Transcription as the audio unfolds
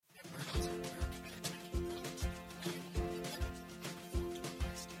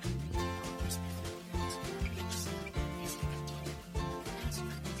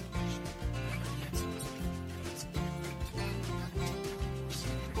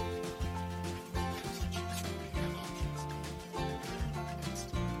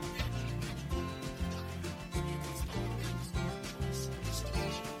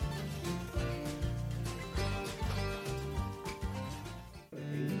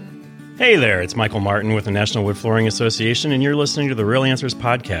Hey there, it's Michael Martin with the National Wood Flooring Association, and you're listening to the Real Answers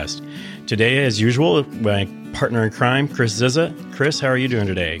podcast. Today, as usual, my partner in crime, Chris Zizza. Chris, how are you doing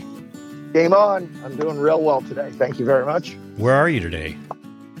today? Game on. I'm doing real well today. Thank you very much. Where are you today?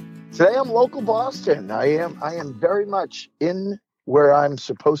 Today, I'm local Boston. I am very much in where I'm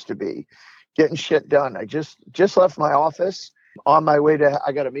supposed to be, getting shit done. I just left my office on my way to,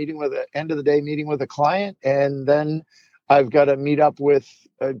 I got a meeting with end of the day meeting with a client, and then I've got to meet up with,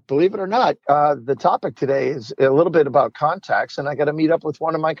 believe it or not, the topic today is a little bit about contacts, and I got to meet up with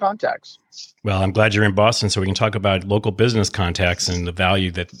one of my contacts. Well, I'm glad you're in Boston so we can talk about local business contacts and the value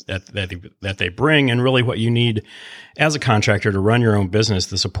that they bring, and really what you need as a contractor to run your own business,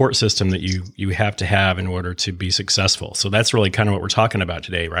 the support system that you have to have in order to be successful. So that's really kind of what we're talking about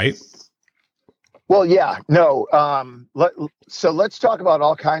today, right? Well, yeah, no. So let's talk about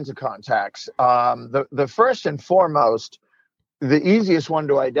all kinds of contacts. The first and foremost, the easiest one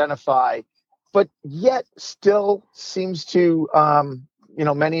to identify, but yet still seems to,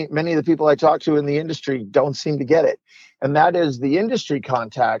 many of the people I talk to in the industry don't seem to get it. And that is the industry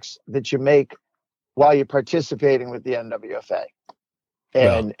contacts that you make while you're participating with the NWFA.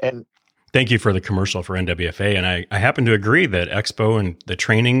 And thank you for the commercial for NWFA. And I happen to agree that Expo and the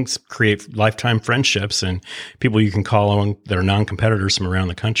trainings create lifetime friendships and people you can call on that are non-competitors from around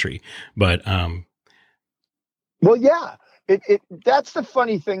the country. But, well, yeah, that's the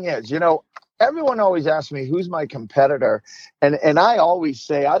funny thing is, everyone always asks me, who's my competitor? And I always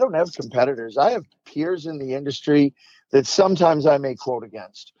say, I don't have competitors. I have peers in the industry that sometimes I may quote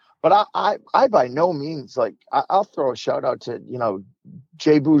against. But I by no means, I'll throw a shout out to,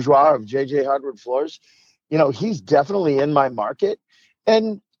 Jay Bourgeois of JJ Hardwood Floors. He's definitely in my market.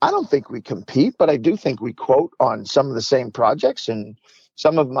 And I don't think we compete, but I do think we quote on some of the same projects, and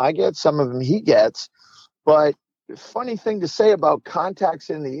some of them I get, some of them he gets. But funny thing to say about contacts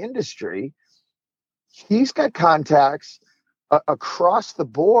in the industry, he's got contacts across the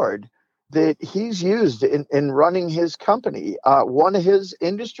board that he's used in running his company. One of his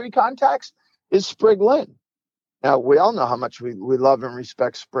industry contacts is Sprig Lynn. Now, we all know how much we love and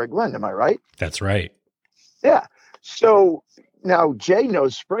respect Sprig Lynn. Am I right? That's right. Yeah. So now Jay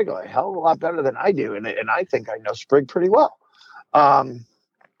knows Sprig a hell of a lot better than I do. And I think I know Sprig pretty well.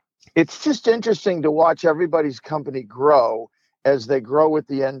 It's just interesting to watch everybody's company grow as they grow with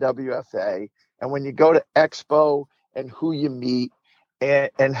the NWFA. And when you go to Expo and who you meet,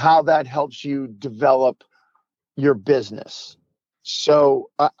 and how that helps you develop your business. So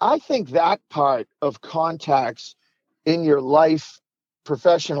I think that part of contacts in your life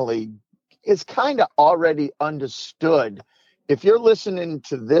professionally is kind of already understood. If you're listening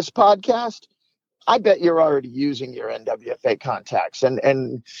to this podcast, I bet you're already using your NWFA contacts. And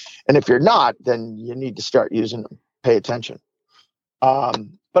if you're not, then you need to start using them. Pay attention.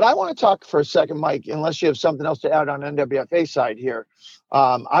 But I want to talk for a second, Mike, unless you have something else to add on NWFA side here.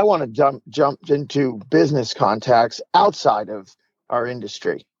 I want to jump into business contacts outside of our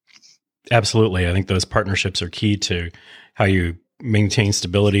industry. Absolutely. I think those partnerships are key to how you maintain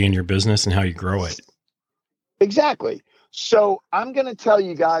stability in your business and how you grow it. Exactly. So I'm going to tell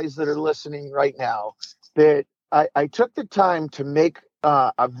you guys that are listening right now that I took the time to make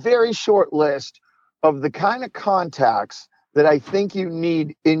a very short list of the kind of contacts that I think you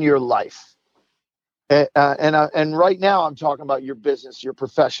need in your life. And right now I'm talking about your business, your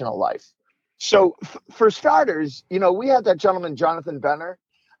professional life. So for starters, we had that gentleman, Jonathan Benner,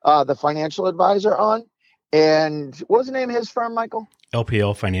 the financial advisor on. And what was the name of his firm, Michael?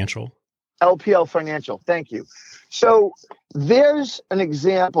 LPL Financial. LPL Financial. Thank you. So there's an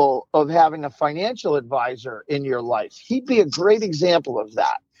example of having a financial advisor in your life. He'd be a great example of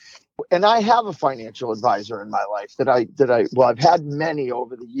that. And I have a financial advisor in my life that I've had many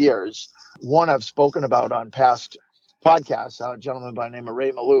over the years. One I've spoken about on past podcasts, a gentleman by the name of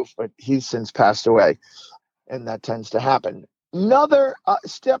Ray Malouf, but he's since passed away. And that tends to happen. Another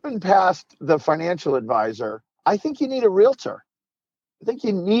stepping past the financial advisor, I think you need a realtor. I think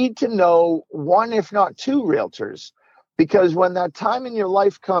you need to know one, if not two realtors, because when that time in your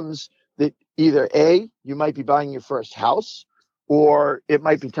life comes that either A, you might be buying your first house, or it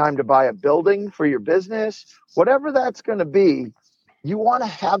might be time to buy a building for your business, whatever that's going to be, you want to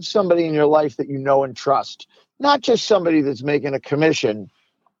have somebody in your life that you know and trust, not just somebody that's making a commission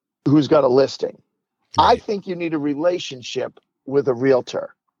who's got a listing. Right. I think you need a relationship with a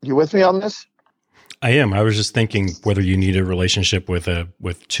realtor. You with me on this? I am. I was just thinking whether you need a relationship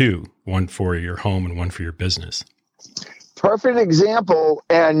with two, one for your home and one for your business. Perfect example.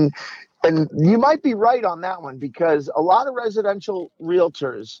 And you might be right on that one, because a lot of residential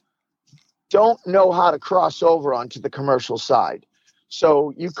realtors don't know how to cross over onto the commercial side.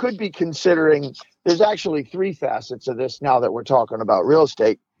 So you could be considering, there's actually three facets of this now that we're talking about real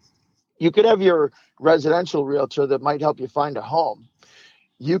estate. You could have your residential realtor that might help you find a home.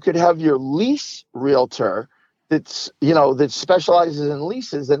 You could have your lease realtor that specializes in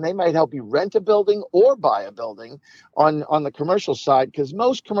leases, and they might help you rent a building or buy a building on the commercial side, because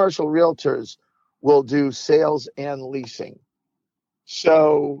most commercial realtors will do sales and leasing.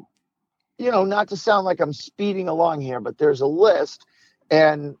 So, not to sound like I'm speeding along here, but there's a list,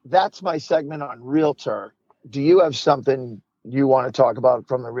 and that's my segment on realtor. Do you have something you want to talk about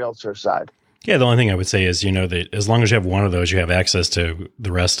from the realtor side? Yeah, the only thing I would say is, that as long as you have one of those, you have access to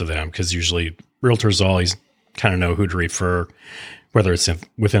the rest of them, because usually realtors always kind of know who to refer, whether it's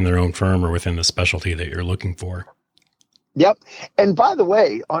within their own firm or within the specialty that you're looking for. Yep. And by the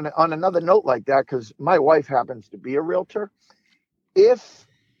way, on another note like that, because my wife happens to be a realtor, if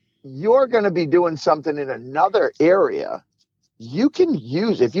you're going to be doing something in another area, you can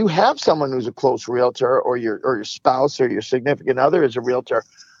use, if you have someone who's a close realtor, or your spouse or your significant other is a realtor,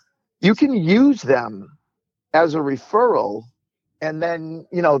 you can use them as a referral. And then,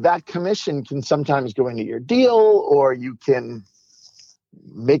 that commission can sometimes go into your deal, or you can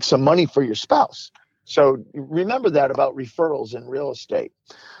make some money for your spouse. So remember that about referrals in real estate.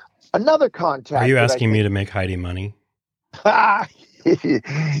 Another contact. Are you asking me to make Heidi money?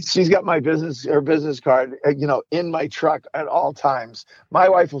 She's got her business card, in my truck at all times. My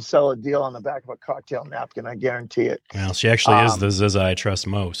wife will sell a deal on the back of a cocktail napkin. I guarantee it. Well, she actually is the Zizza I trust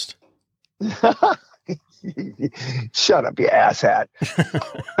most. Shut up, you asshat.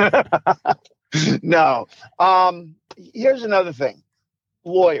 No. Here's another thing.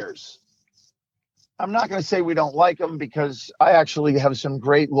 Lawyers. I'm not going to say we don't like them, because I actually have some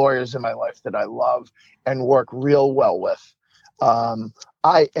great lawyers in my life that I love and work real well with.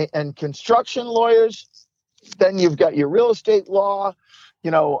 And construction lawyers, then you've got your real estate law.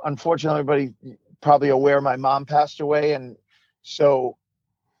 Unfortunately, everybody probably aware my mom passed away, and so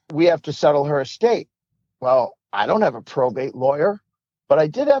we have to settle her estate. Well, I don't have a probate lawyer, but I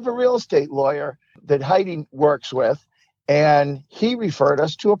did have a real estate lawyer that Heidi works with, and he referred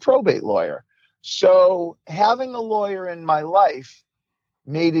us to a probate lawyer. So having a lawyer in my life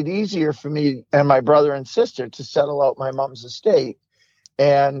made it easier for me and my brother and sister to settle out my mom's estate.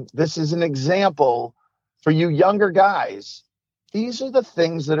 And this is an example for you younger guys. These are the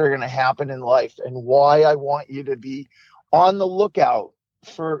things that are going to happen in life, and why I want you to be on the lookout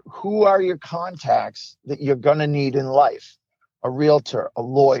for who are your contacts that you're going to need in life. A realtor, a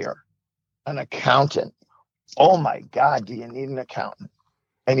lawyer, an accountant. Oh my God, do you need an accountant?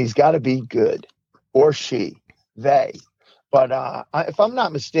 And he's got to be good, or they. But if I'm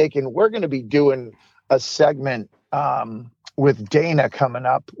not mistaken, we're going to be doing a segment with Dana coming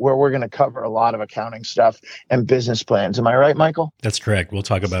up, where we're going to cover a lot of accounting stuff and business plans. Am I right, Michael? That's correct. We'll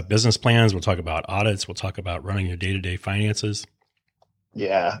talk about business plans. We'll talk about audits. We'll talk about running your day-to-day finances.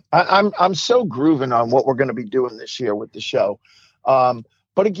 Yeah, I'm so grooving on what we're going to be doing this year with the show.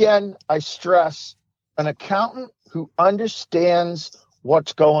 But again, I stress an accountant who understands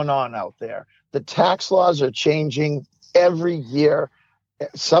what's going on out there. The tax laws are changing every year,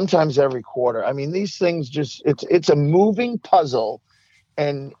 sometimes every quarter. I mean, these things it's a moving puzzle.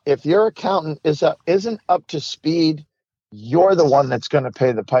 And if your accountant isn't up to speed, you're the one that's going to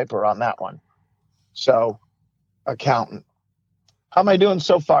pay the piper on that one. So, accountant. How am I doing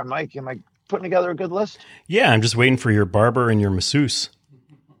so far, Mike? Am I putting together a good list? Yeah, I'm just waiting for your barber and your masseuse.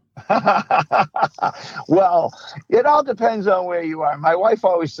 Well, it all depends on where you are. My wife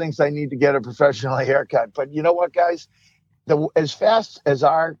always thinks I need to get a professional haircut. But you know what, guys? As fast as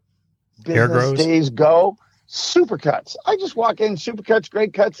our business days go, supercuts. I just walk in, supercuts,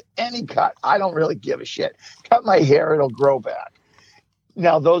 great cuts, any cut. I don't really give a shit. Cut my hair, it'll grow back.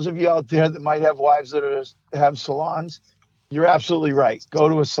 Now, those of you out there that might have wives that have salons, you're absolutely right. Go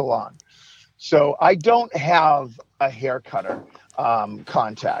to a salon. So I don't have a hair cutter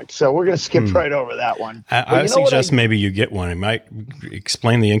contact. So we're going to skip right over that one. I suggest maybe you get one. It might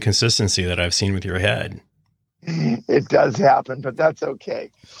explain the inconsistency that I've seen with your head. It does happen, but that's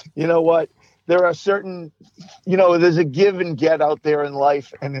okay. You know what? There are certain, there's a give and get out there in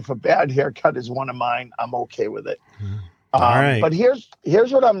life. And if a bad haircut is one of mine, I'm okay with it. All right. But here's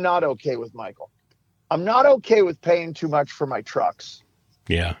what I'm not okay with, Michael. I'm not okay with paying too much for my trucks.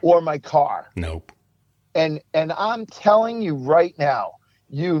 Yeah. Or my car. Nope. And I'm telling you right now,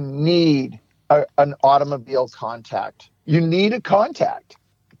 you need an automobile contact. You need a contact.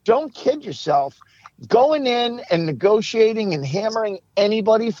 Don't kid yourself. Going in and negotiating and hammering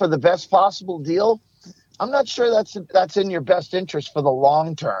anybody for the best possible deal, I'm not sure that's in your best interest for the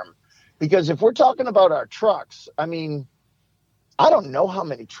long term. Because if we're talking about our trucks, I mean, I don't know how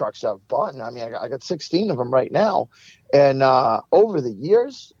many trucks I've bought. I mean, I got 16 of them right now. And over the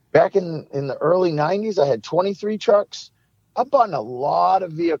years, back in the early 90s, I had 23 trucks. I've bought a lot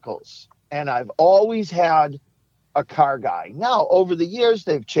of vehicles, and I've always had a car guy. Now, over the years,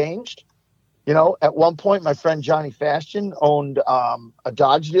 they've changed. You know, at one point, my friend Johnny Fashion owned a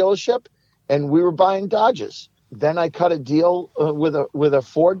Dodge dealership, and we were buying Dodges. Then I cut a deal with a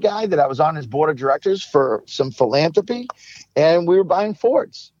Ford guy that I was on his board of directors for some philanthropy, and we were buying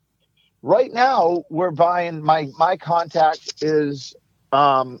Fords. Right now, we're buying, my contact is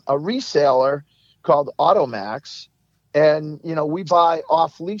a reseller called Automax, and, you know, we buy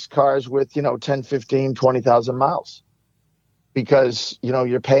off lease cars with, you know, 10, 15, 20,000 miles because, you know,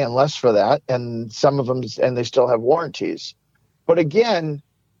 you're paying less for that, and some of them, and they still have warranties. But again,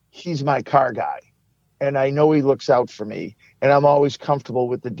 he's my car guy, and I know he looks out for me, and I'm always comfortable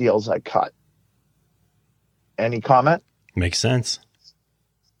with the deals I cut. Any comment? Makes sense.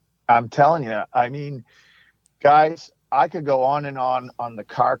 I'm telling you, I mean, guys, I could go on and on the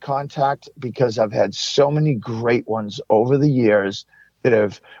car contact because I've had so many great ones over the years that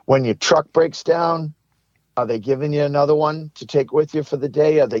have, when your truck breaks down, are they giving you another one to take with you for the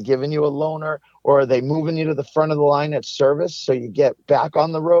day? Are they giving you a loaner, or are they moving you to the front of the line at service so you get back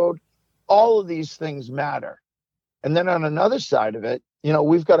on the road? All of these things matter. And then on another side of it, you know,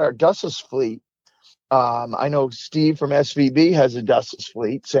 we've got our Dustless fleet. I know Steve from SVB has a Dustless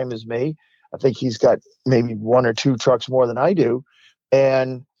fleet, same as me. I think he's got maybe one or two trucks more than I do.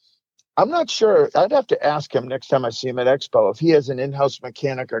 And I'm not sure. I'd have to ask him next time I see him at Expo if he has an in-house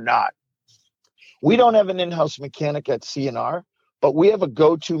mechanic or not. We don't have an in-house mechanic at C&R, but we have a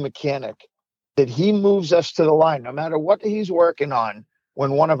go-to mechanic that he moves us to the line. No matter what he's working on,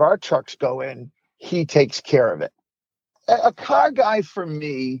 when one of our trucks go in, he takes care of it. A car guy for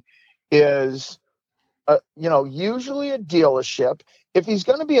me is, you know, usually a dealership. If he's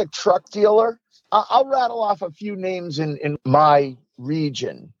going to be a truck dealer, I'll rattle off a few names in my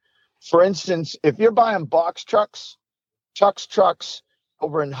region. For instance, if you're buying box trucks, Trucks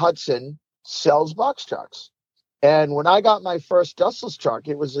over in Hudson sells box trucks. And when I got my first Dustless truck,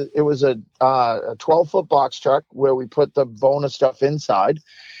 it was a 12-foot box truck where we put the bonus stuff inside,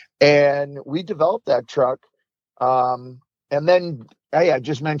 and we developed that truck. And then, hey, I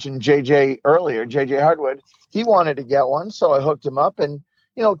just mentioned JJ earlier, JJ Hardwood. He wanted to get one, so I hooked him up. And,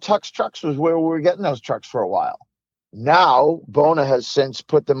 you know, Tux Trucks was where we were getting those trucks for a while. Now, Bona has since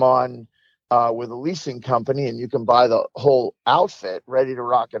put them on with a leasing company, and you can buy the whole outfit ready to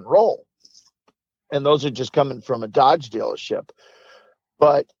rock and roll. And those are just coming from a Dodge dealership.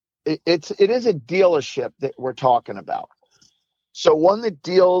 But it is a dealership that we're talking about. So one that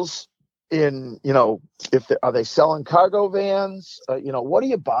deals in, you know, are they selling cargo vans? You know, what are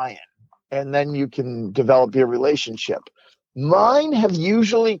you buying? And then you can develop your relationship. Mine have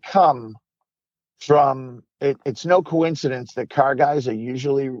usually come from, it's no coincidence that car guys are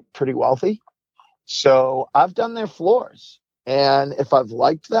usually pretty wealthy. So I've done their floors. And if I've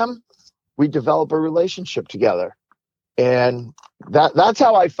liked them, we develop a relationship together. And that's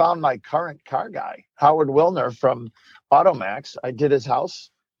how I found my current car guy, Howard Wilner from Automax. I did his house.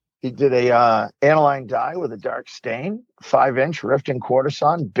 He did a aniline dye with a dark stain, 5-inch Rifton quarter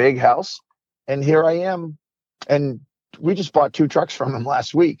sawn, big house. And here I am. And we just bought 2 trucks from him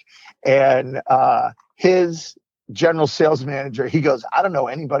last week. And his general sales manager, he goes, I don't know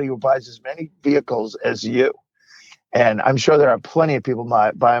anybody who buys as many vehicles as you. And I'm sure there are plenty of people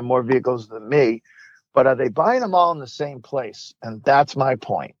buying more vehicles than me, but are they buying them all in the same place? And that's my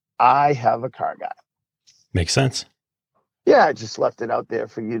point. I have a car guy. Makes sense. Yeah, I just left it out there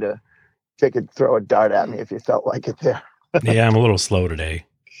for you to throw a dart at me if you felt like it there. Yeah, I'm a little slow today.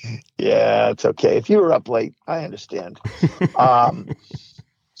 Yeah, it's okay. If you were up late, I understand.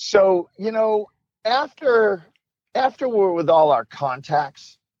 So, you know, after we're with all our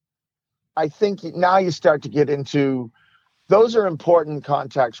contacts, I think now you start to get into, those are important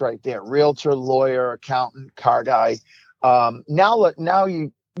contacts right there. Realtor, lawyer, accountant, car guy.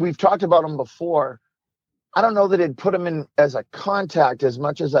 We've talked about them before. I don't know that I'd put them in as a contact as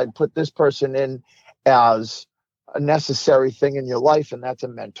much as I'd put this person in as a necessary thing in your life, and that's a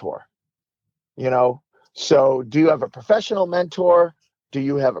mentor. You know, so do you have a professional mentor? Do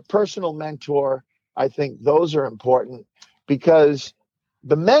you have a personal mentor? I think those are important because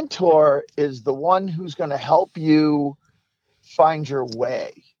the mentor is the one who's going to help you find your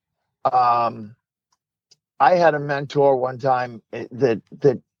way. I had a mentor one time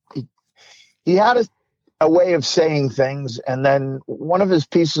that he had a way of saying things, and then one of his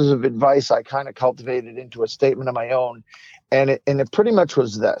pieces of advice I kind of cultivated into a statement of my own, and it pretty much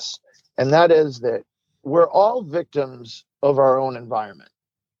was this, and that is that we're all victims of our own environment.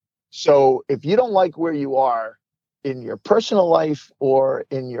 So if you don't like where you are in your personal life or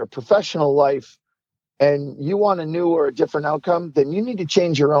in your professional life, and you want a new or a different outcome, then you need to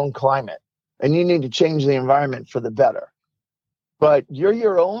change your own climate and you need to change the environment for the better. But you're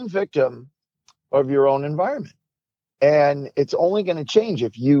your own victim of your own environment. And it's only going to change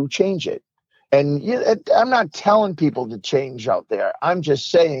if you change it. And I'm not telling people to change out there. I'm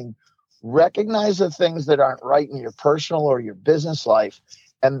just saying, recognize the things that aren't right in your personal or your business life,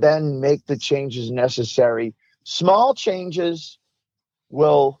 and then make the changes necessary. Small changes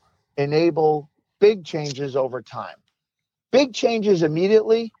will enable big changes over time. Big changes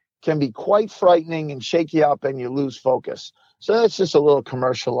immediately can be quite frightening and shake you up and you lose focus. So that's just a little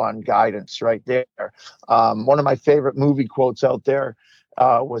commercial on guidance right there. One of my favorite movie quotes out there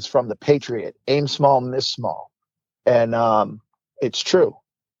was from The Patriot: aim small, miss small. And it's true.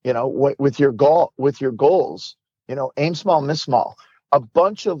 With your goals, aim small, miss small. A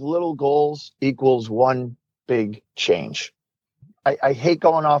bunch of little goals equals one big change. I hate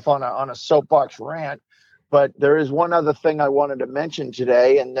going off on a soapbox rant, but there is one other thing I wanted to mention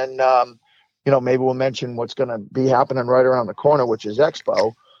today, and then maybe we'll mention what's going to be happening right around the corner, which is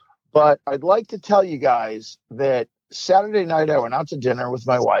Expo. But I'd like to tell you guys that Saturday night I went out to dinner with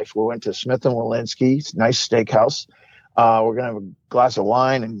my wife. We went to Smith & Wollensky, nice steakhouse. We're going to have a glass of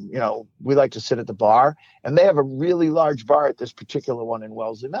wine, and we like to sit at the bar. And they have a really large bar at this particular one in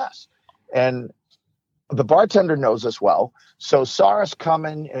Wellesley, Mass. And the bartender knows us well, so saw us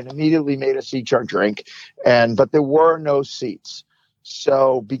coming and immediately made us each our drink. But there were no seats.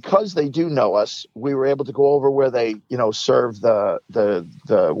 So because they do know us, we were able to go over where they, serve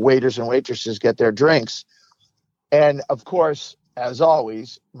the waiters and waitresses get their drinks. And of course, as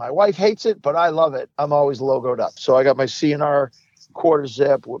always, my wife hates it, but I love it. I'm always logoed up. So I got my C&R quarter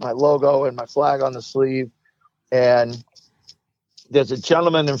zip with my logo and my flag on the sleeve. And there's a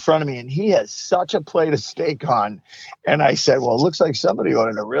gentleman in front of me, and he has such a plate of steak on. And I said, well, it looks like somebody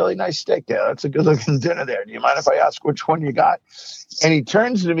ordered a really nice steak there. That's a good-looking dinner there. Do you mind if I ask which one you got? And he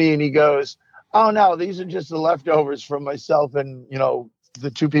turns to me and he goes, oh, no, these are just the leftovers from myself and, the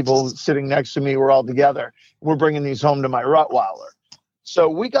two people sitting next to me were all together. We're bringing these home to my Rottweiler. So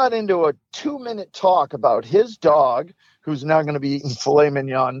we got into a 2-minute talk about his dog, who's now going to be eating filet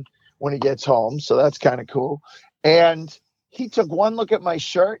mignon when he gets home. So that's kind of cool. And he took one look at my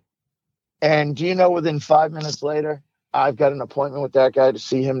shirt, and do you know, within 5 minutes later, I've got an appointment with that guy to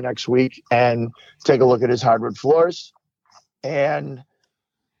see him next week and take a look at his hardwood floors. And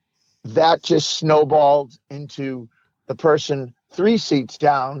that just snowballed into the person 3 seats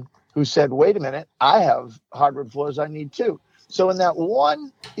down who said, wait a minute, I have hardwood floors I need too. So in that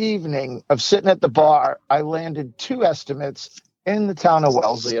one evening of sitting at the bar, I landed 2 estimates in the town of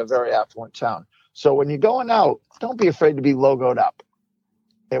Wellesley, a very affluent town. So when you're going out, don't be afraid to be logoed up.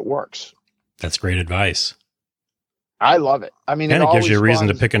 It works. That's great advice. I love it. I mean, and it gives you a reason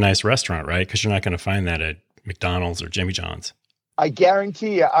to pick a nice restaurant, right? Because you're not going to find that at McDonald's or Jimmy John's. I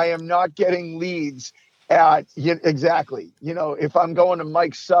guarantee you, I am not getting leads at exactly. If I'm going to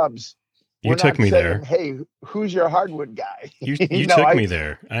Mike's Subs, you took me saying, there. Hey, who's your hardwood guy? You took me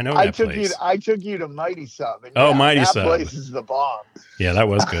there. I know that place. I took you to Mighty Sub. And Mighty Sub. That place is the bomb. Yeah, that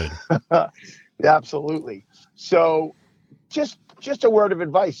was good. Absolutely. So just a word of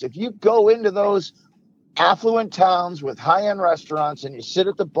advice. If you go into those affluent towns with high-end restaurants and you sit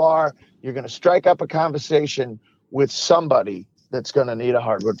at the bar, you're going to strike up a conversation with somebody that's going to need a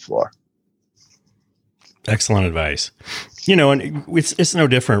hardwood floor. Excellent advice. And it's no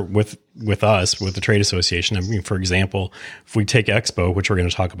different with us, with the trade association. I mean, for example, if we take Expo, which we're going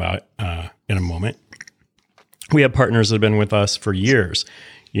to talk about in a moment, we have partners that have been with us for years.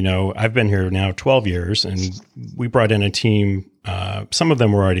 I've been here now 12 years, and we brought in a team. Some of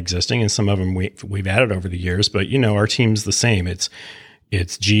them were already existing, and some of them we've added over the years. But our team's the same.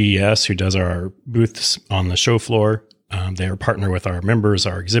 It's GES who does our booths on the show floor. They are partner with our members,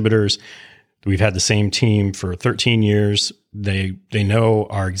 our exhibitors. We've had the same team for 13 years. They know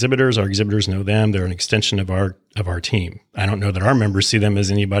our exhibitors know them. They're an extension of our team. I don't know that our members see them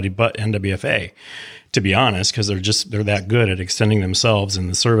as anybody but NWFA, to be honest, because they're that good at extending themselves in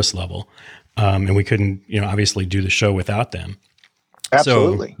the service level. And we couldn't, obviously do the show without them.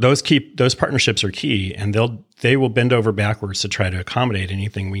 Absolutely. So those partnerships are key, and they will bend over backwards to try to accommodate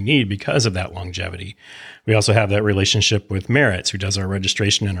anything we need because of that longevity. We also have that relationship with Merritt's, who does our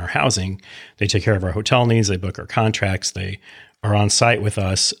registration and our housing. They take care of our hotel needs. They book our contracts. They are on site with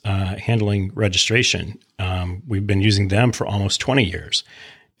us, handling registration. We've been using them for almost 20 years.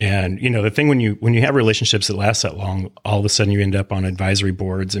 And the thing when you have relationships that last that long, all of a sudden you end up on advisory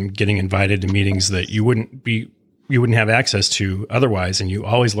boards and getting invited to meetings that you wouldn't have access to otherwise, and you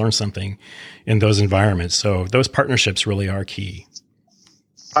always learn something in those environments. So those partnerships really are key.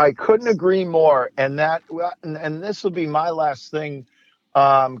 I couldn't agree more. And this will be my last thing,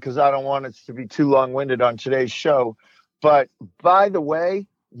 because I don't want it to be too long-winded on today's show. But by the way,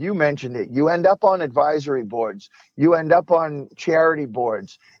 you mentioned it. You end up on advisory boards. You end up on charity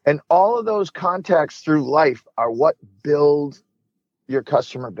boards. And all of those contacts through life are what build your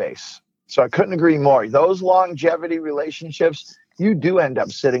customer base. So I couldn't agree more. Those longevity relationships, you do end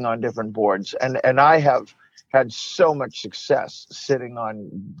up sitting on different boards. And I have had so much success sitting on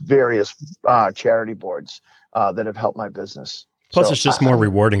various charity boards that have helped my business. Plus, it's just more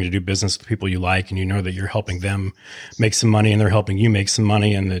rewarding to do business with people you like, and you know that you're helping them make some money, and they're helping you make some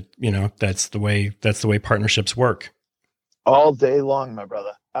money, and that that's the way partnerships work. All day long, my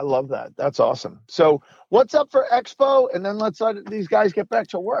brother. I love that. That's awesome. So, what's up for Expo? And then let's let these guys get back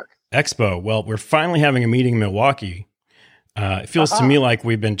to work. Expo. Well, we're finally having a meeting in Milwaukee. It feels to me like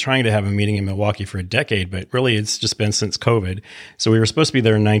we've been trying to have a meeting in Milwaukee for a decade, but really it's just been since COVID. So we were supposed to be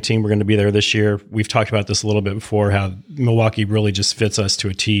there in 19. We're going to be there this year. We've talked about this a little bit before, how Milwaukee really just fits us to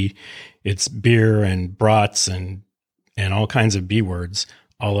a T. It's beer and brats and all kinds of B words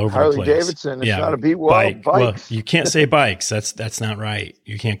all over the place. Harley Davidson. It's not a B word. Well, you can't say bikes. That's not right.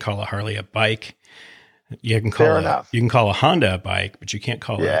 You can't call a Harley a bike. You can call a Honda a bike, but you can't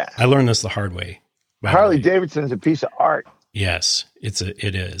call it. I learned this the hard way. Harley Davidson is a piece of art. Yes, it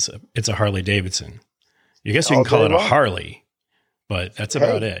is. It's a Harley Davidson. I guess you can call it a Harley, but that's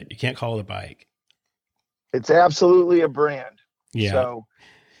about it. You can't call it a bike. It's absolutely a brand. Yeah.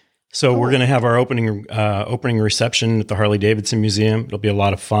 So we're going to have our opening reception at the Harley Davidson Museum. It'll be a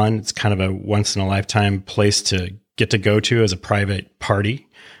lot of fun. It's kind of a once in a lifetime place to get to go to as a private party.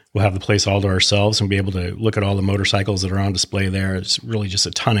 We'll have the place all to ourselves and be able to look at all the motorcycles that are on display there. It's really just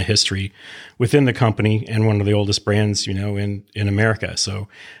a ton of history within the company and one of the oldest brands, in America. So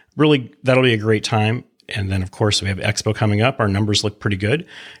really, that'll be a great time. And then, of course, we have Expo coming up. Our numbers look pretty good.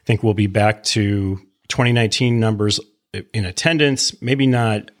 I think we'll be back to 2019 numbers in attendance, maybe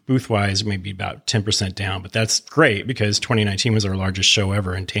not booth-wise, maybe about 10% down, but that's great because 2019 was our largest show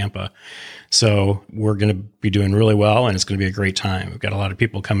ever in Tampa. So we're going to be doing really well, and it's going to be a great time. We've got a lot of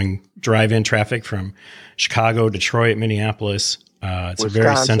people coming, drive-in traffic from Chicago, Detroit, Minneapolis. It's Wisconsin. A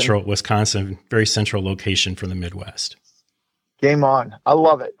very central, Wisconsin, very central location for the Midwest. Game on. I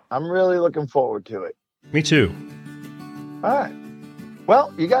love it. I'm really looking forward to it. Me too. All right.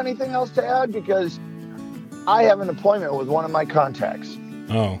 Well, you got anything else to add? Because I have an appointment with one of my contacts.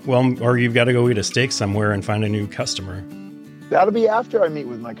 Oh, well, or you've got to go eat a steak somewhere and find a new customer. That'll be after I meet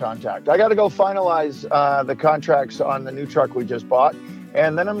with my contact. I got to go finalize the contracts on the new truck we just bought.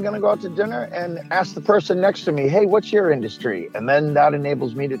 And then I'm going to go out to dinner and ask the person next to me, hey, what's your industry? And then that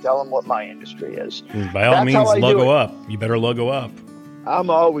enables me to tell them what my industry is. By all means, logo up. You better logo up. I'm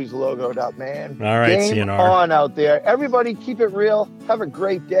always logoed up, man. All right, Game CNR. on out there. Everybody keep it real. Have a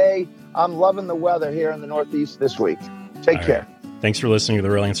great day. I'm loving the weather here in the Northeast this week. Take care. Thanks for listening to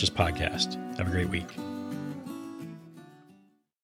the Real Answers Podcast. Have a great week.